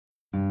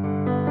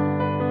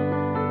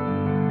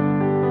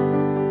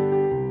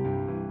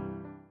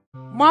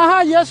maha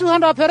Yesu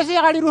handa persi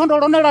akali ruhondo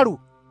lonelalu.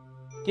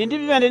 Tindi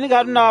bibende ni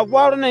kaduna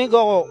waro na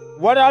higogo.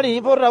 Wada ali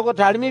hipora ko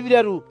talimi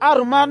bidaru.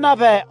 Aruma na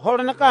pe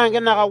horna kange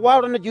na ka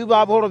waro na juba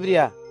aboro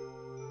bidia.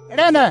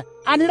 Rene,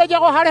 anila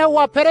jago hale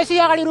wa persi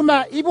akali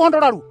ruma ibu hondo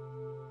lalu.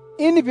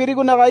 Ini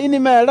pirigu naga ini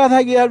me la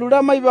thagi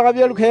halura mai baga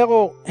bialu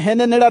khego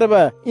hene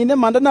nelarba ine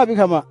mandana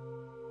bikama.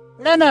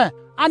 Rene,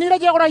 anila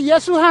jago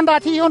Yesu handa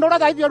ti hondo la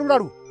dai bialu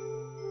lalu.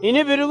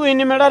 Ini pirigu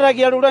ini me la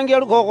thagi halura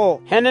ngialu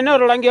koko hene ne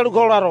rola ngialu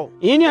kolaro.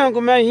 Ini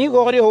angume hi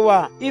gogri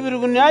huwa.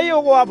 Ibirigu ni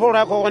ayo ko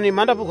apora koko ni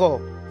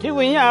mandapuko.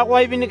 Tigu ini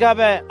akwa ibini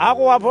kabe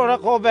akwa apora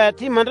kobe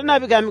ti mandana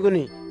bikami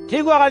kuni.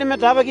 Tigu akali me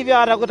tabaki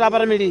biara ko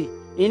tabaramili.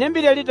 Ine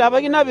bideli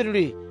tabaki na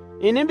biruli.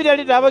 Ine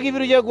bideli tabaki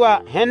biru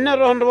jagwa hene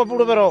rohondo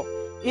pulu bero.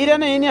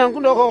 Irene ini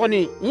angundo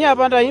kokoni iya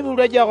banda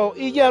ibula jago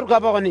ijaru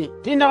kapakoni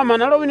tinda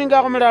manalo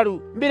wininga komelalu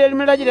bilel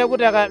milajire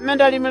kutaka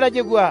mendali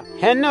milaje gua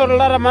henne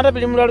orlara manda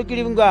bilimulalu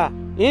kilibunga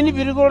ini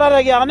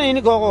birigolara gyana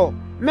ini koko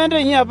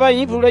mende iya ba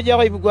ibula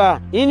jago ibugwa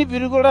ini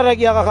birigolara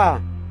gyaka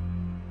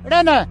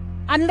Rene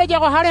anile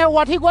jago hale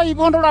wati gwa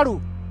ibondo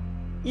lalu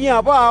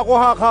iya ba ko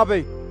ha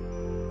khabe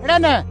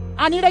Rene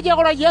anile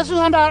jago Yesu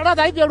handa la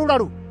dai bialu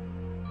lalu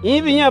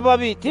ibinya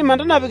babi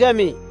timanda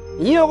nabigami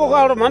Iyo ko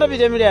kalo manda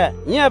bidemile,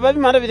 iya babi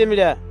manda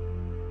bidemile.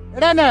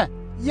 Rene,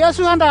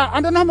 Yesu handa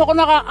anda na moko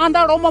naka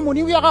anda Roma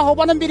muni wiaka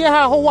hobana mbiri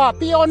ha hoa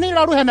pio ni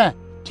lalu hene.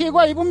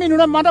 Tigwa ibu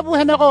minuna manda bu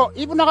hene ko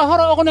ibu naka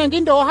horo okone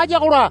ngindo haja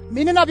kura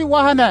mini nabi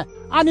wahane.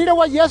 Anile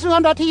wa Yesu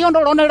handa ti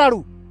hondo lone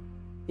lalu.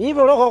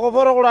 Ibu loko ko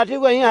poro kura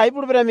tigwa iya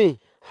haipu berami.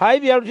 Hai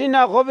bialu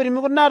tina ko beri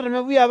miku nar me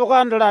wia boko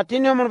andala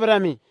tini omon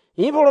berami.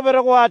 Ibu lo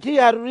bero ko ati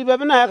haru riba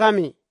bena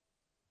kami.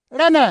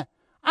 Rene,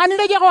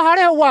 anile jago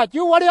hare wa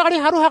ju wali akali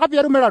haru haka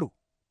biaru melalu.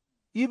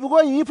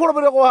 Ibugo ipolo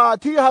berego ha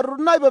ti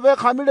haruna bebe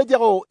khamile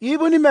jago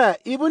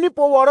ibuni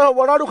po wara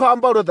ka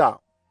ambaroda.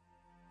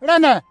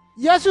 Rene,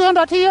 Yesu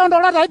handa ti hondo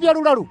la dai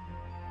bialu lalu.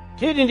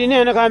 Tidindi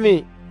ne na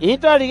kami.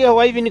 Itali ke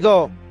wa ibini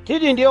ko.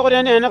 Tidindi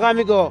okore ne na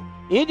kami ko.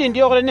 Idindi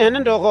okore ne na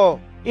ndoko.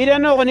 Ire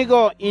no ko ni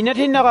ko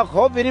inati na ka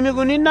ko birimi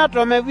guni na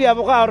to me wi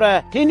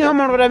abukara. Tini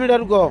homon berami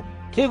lalu ko.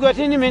 Tigo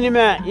tini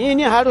minime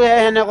ini haru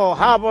hene ko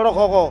ha boro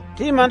ko.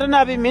 Ti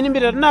mandana bi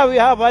minimi na wi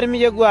ha bari mi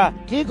jegwa.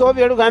 Ti ko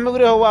bialu kami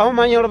gure ho wa ho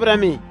manyo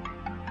berami.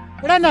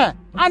 Rene,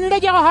 anile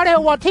jago hale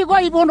wa ti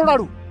gwa ibondo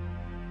lalu.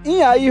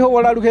 Iya iho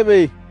wala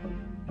lukebe.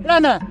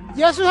 Rene,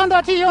 Yesu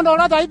handa ti hondo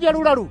la dai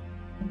bialu lalu.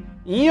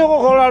 Iyo ko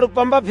kolalu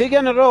pamba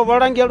pigene ro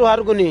warangelu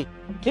haruguni.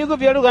 Tigo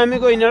bialu kami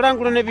ko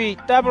inarangulo nebi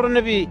tabro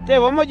nebi te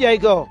womo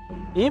jaiko.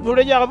 I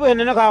pule jago bu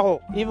hene na kako.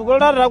 Ibu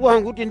gola ragu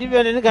hangu tindi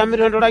bene ni kami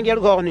hondo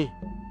rangelu kokoni.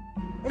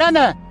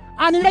 Rene,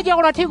 anile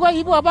jago ti gwa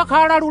ibu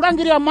abaka lalu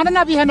rangiria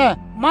mandana bi hene.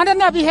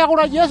 Mandana bi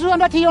hekura Yesu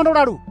handa ti hondo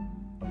lalu.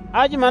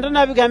 Aji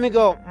mandana bi kami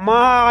ko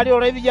maha ali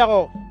ora ibi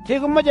jago.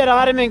 Tigo mojara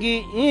hare mengi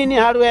ini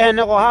haru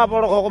hene ko ha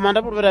boro ko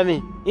manda purberami.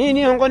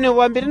 Ini hongoni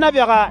wambirina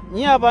biaka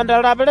nya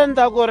banda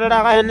rabelenta ko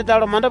rara hene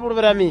talo manda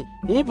purberami.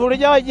 Ini pule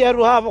jago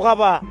jeru ha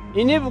bokaba.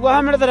 Ini bugo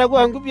hamere taragu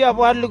hangu biya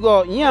bo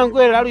halugo nya hangu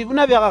lalu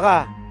ibuna biaka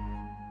ka.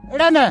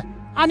 Rene,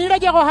 anile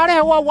jago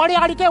hare wa wali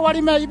alite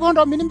wali me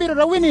ibondo minimbiro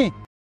rawini